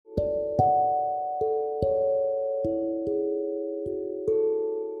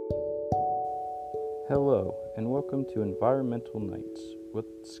welcome to Environmental Nights with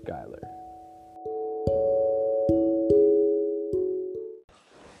Skylar.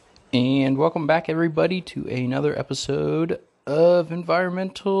 And welcome back, everybody, to another episode of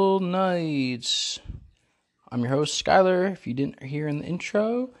Environmental Nights. I'm your host, Skylar, if you didn't hear in the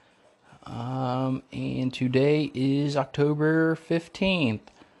intro. And today is October 15th.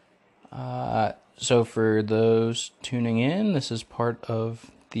 So for those tuning in, this is part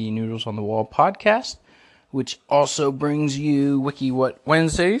of the Noodles on the Wall podcast, which also brings you Wiki What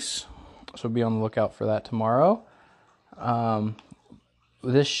Wednesdays. So be on the lookout for that tomorrow.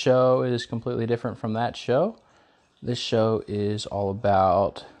 This show is completely different from that show. This show is all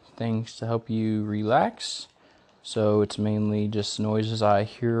about things to help you relax. So it's mainly just noises I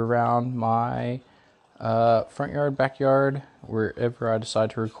hear around my front yard, backyard, wherever I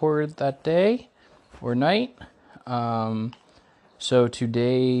decide to record that day or night. So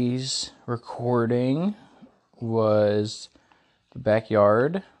today's recording was the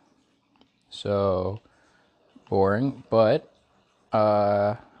backyard. So boring, but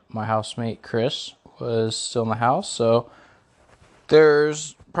my housemate Chris was still in the house, so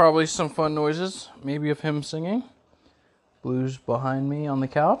there's probably some fun noises, maybe of him singing. Blue's behind me on the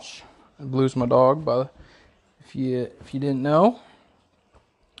couch. Blue's my dog, if you didn't know.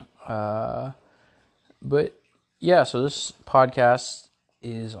 But yeah, so this podcast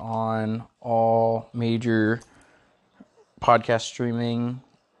is on all major podcast streaming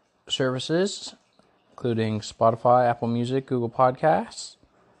services, including Spotify, Apple Music, Google Podcasts.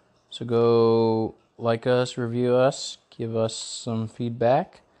 So go like us, review us, give us some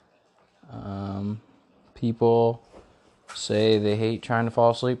feedback. People say they hate trying to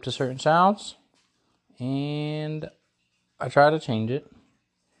fall asleep to certain sounds, and I try to change it.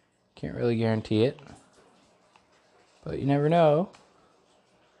 Can't really guarantee it, but you never know.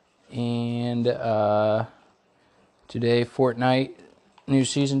 And today, Fortnite new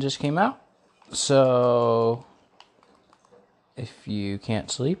season just came out. So if you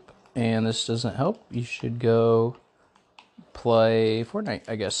can't sleep and this doesn't help, you should go play Fortnite,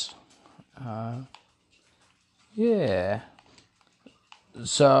 I guess. Yeah.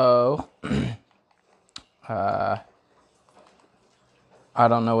 So, I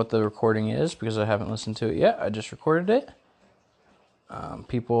don't know what the recording is because I haven't listened to it yet. I just recorded it.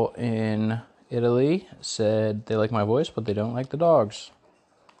 People in Italy said they like my voice, but they don't like the dogs.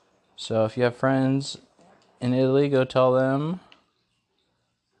 So if you have friends in Italy, go tell them.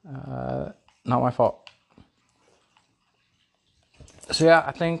 Not my fault. So yeah,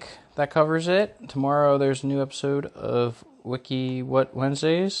 I think that covers it. Tomorrow there's a new episode of Wiki What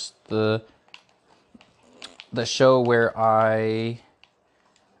Wednesdays, the show where I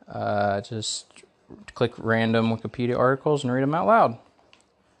just click random Wikipedia articles and read them out loud.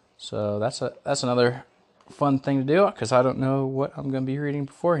 So that's another fun thing to do because I don't know what I'm going to be reading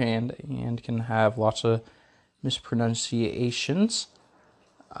beforehand and can have lots of mispronunciations.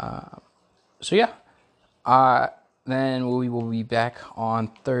 So yeah, then we will be back on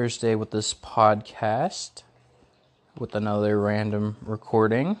Thursday with this podcast with another random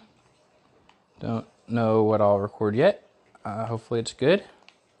recording. Don't know what I'll record yet. Hopefully it's good.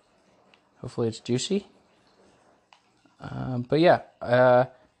 Hopefully it's juicy. But yeah,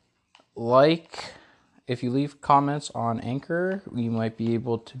 if you leave comments on Anchor, we might be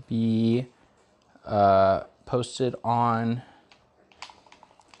able to be posted on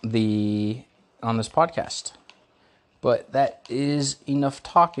this podcast. But that is enough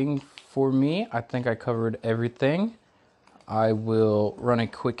talking for me. I think I covered everything. I will run a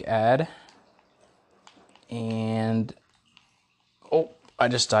quick ad. And I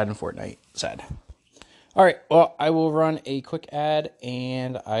just died in Fortnite. Sad. All right, well, I will run a quick ad,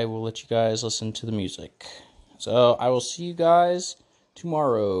 and I will let you guys listen to the music. So I will see you guys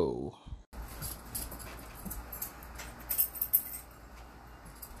tomorrow.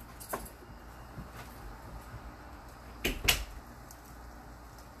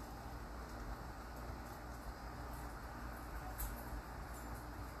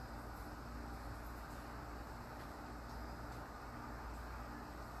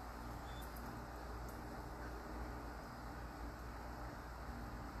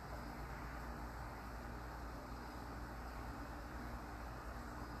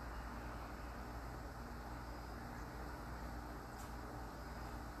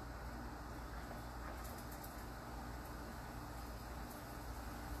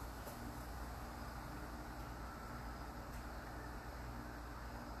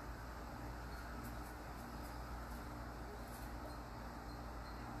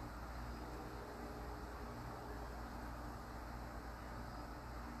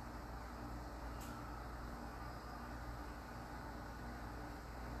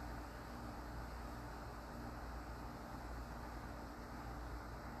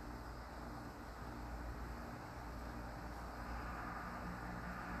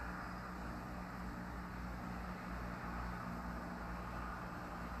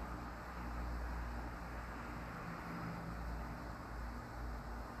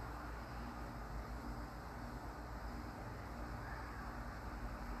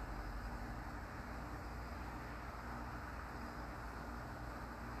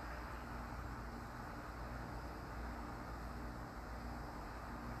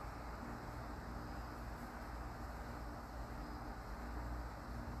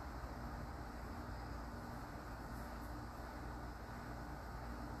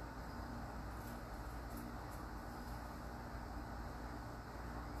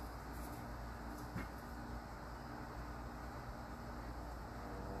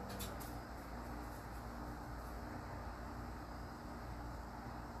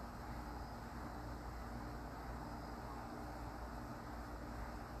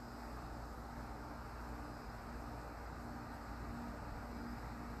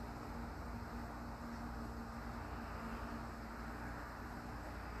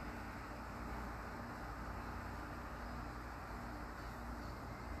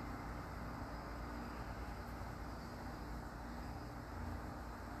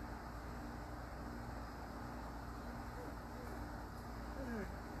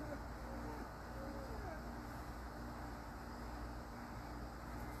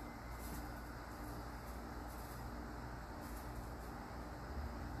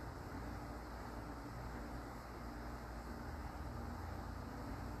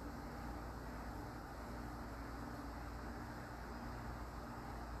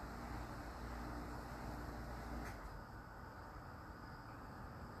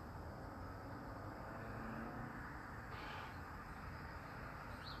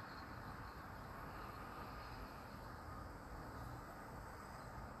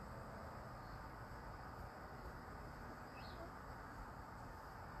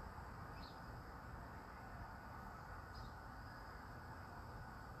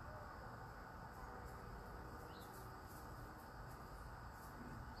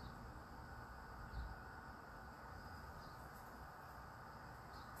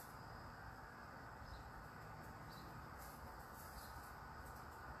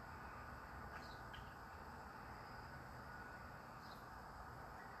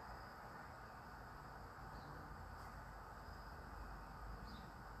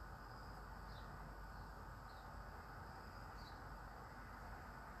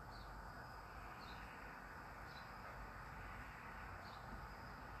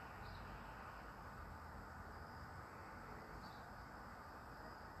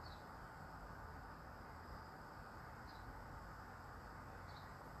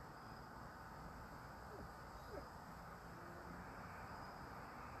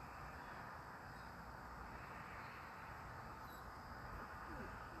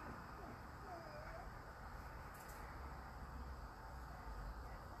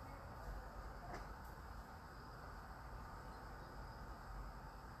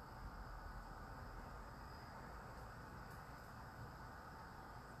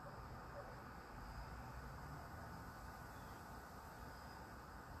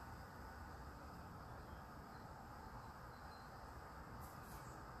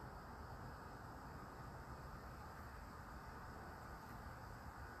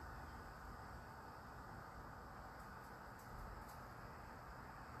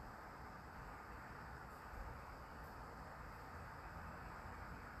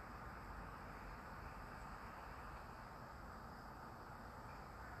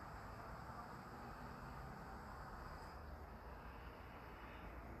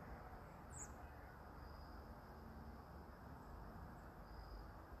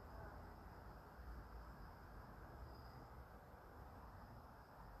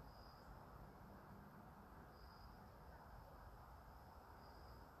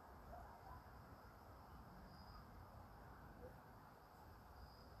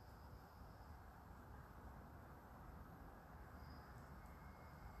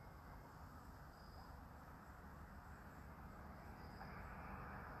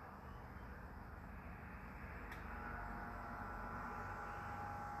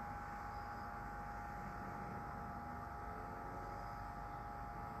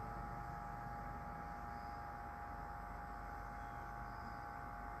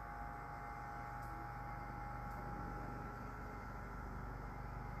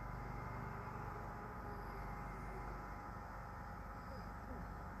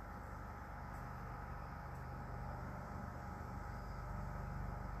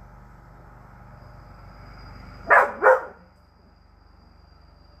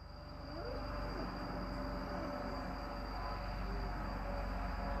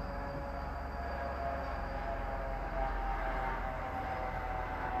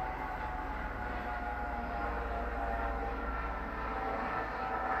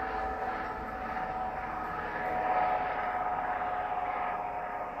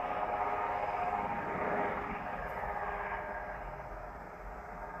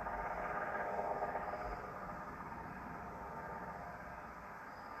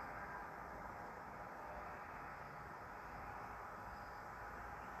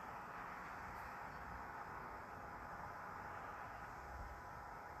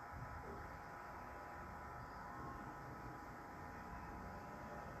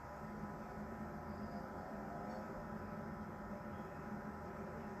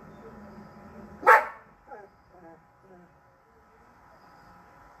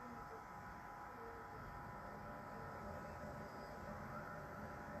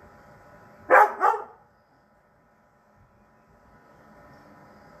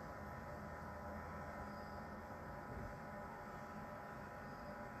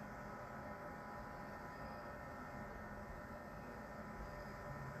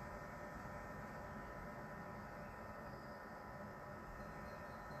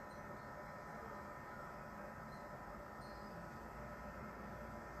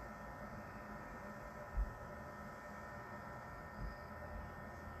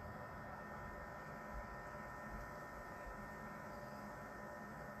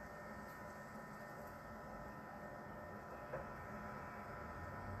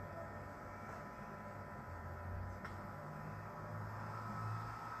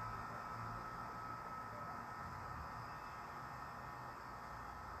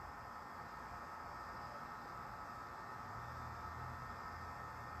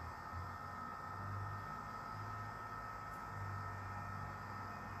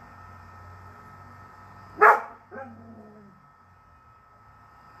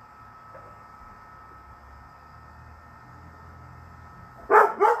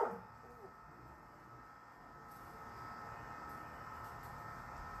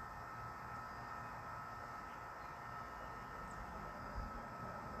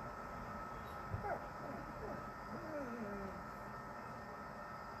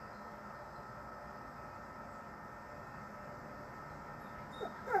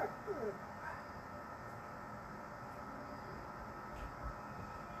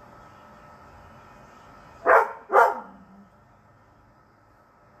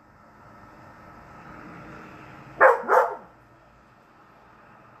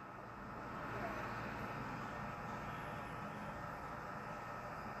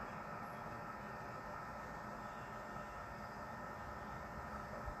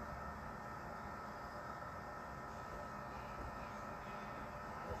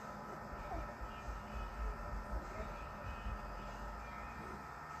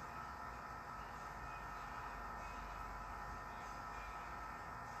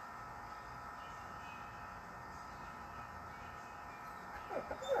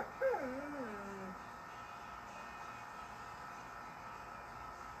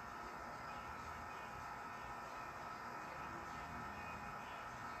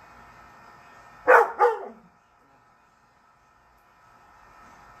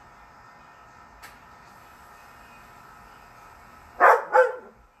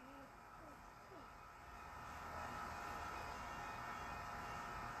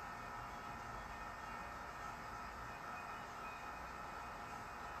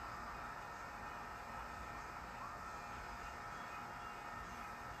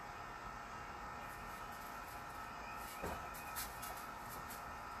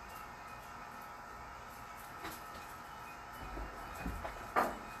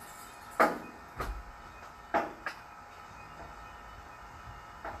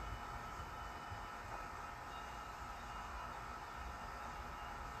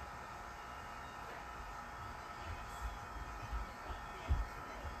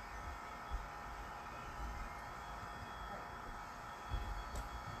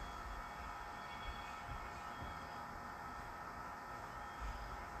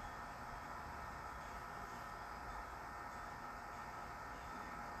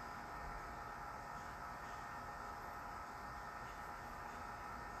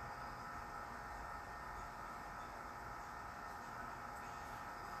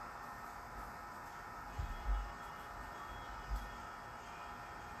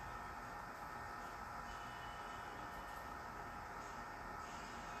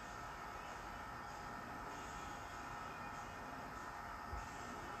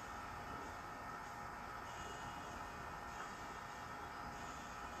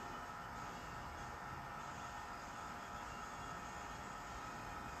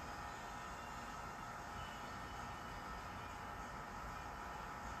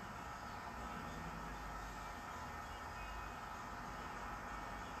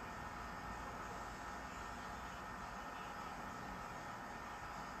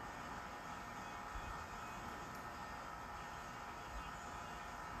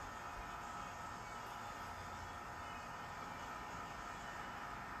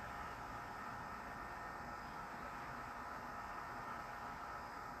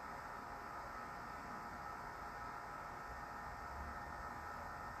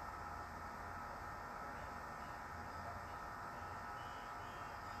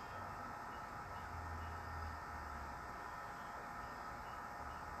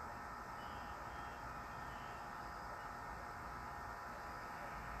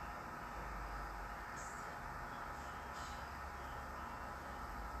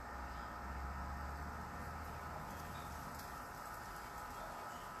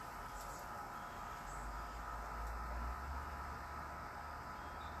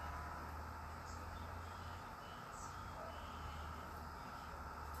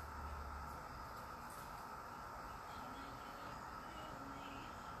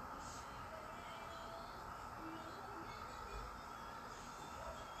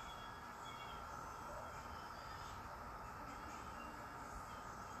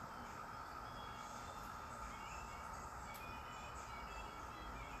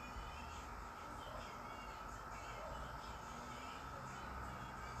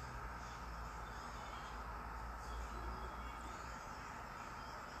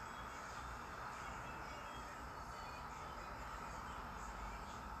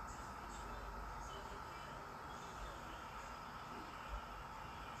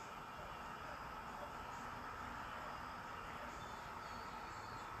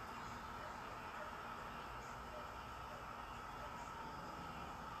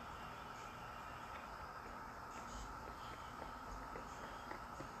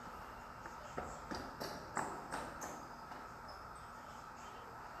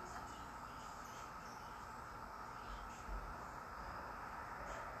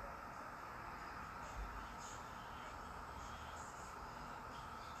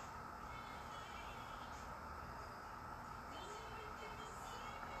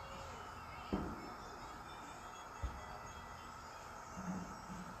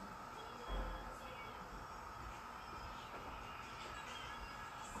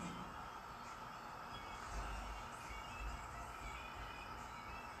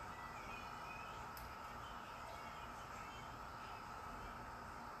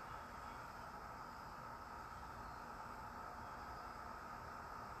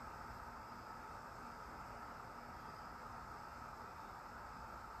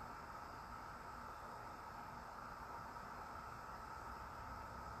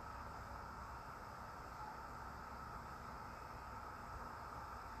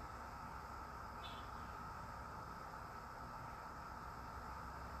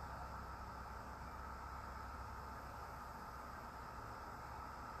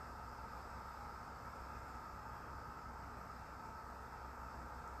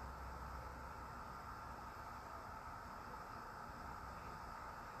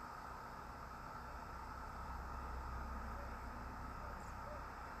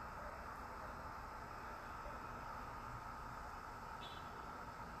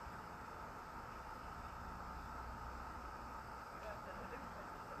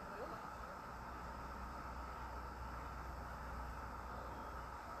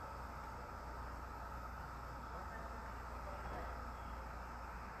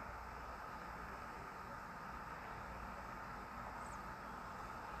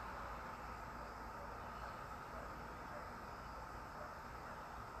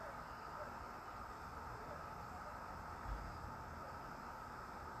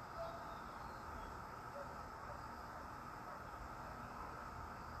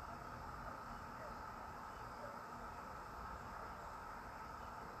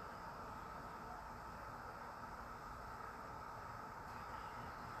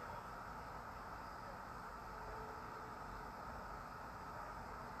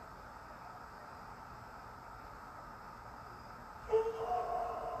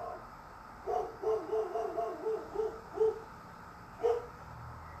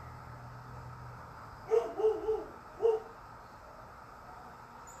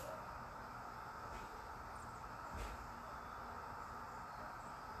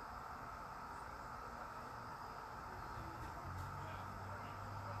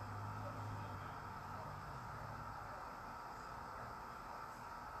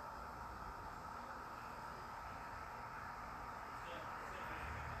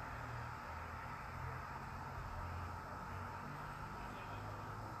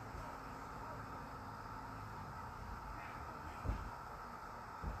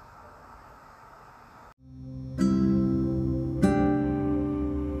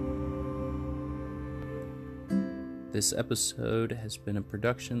 This episode has been a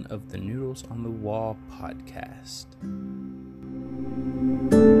production of the Noodles on the Wall podcast.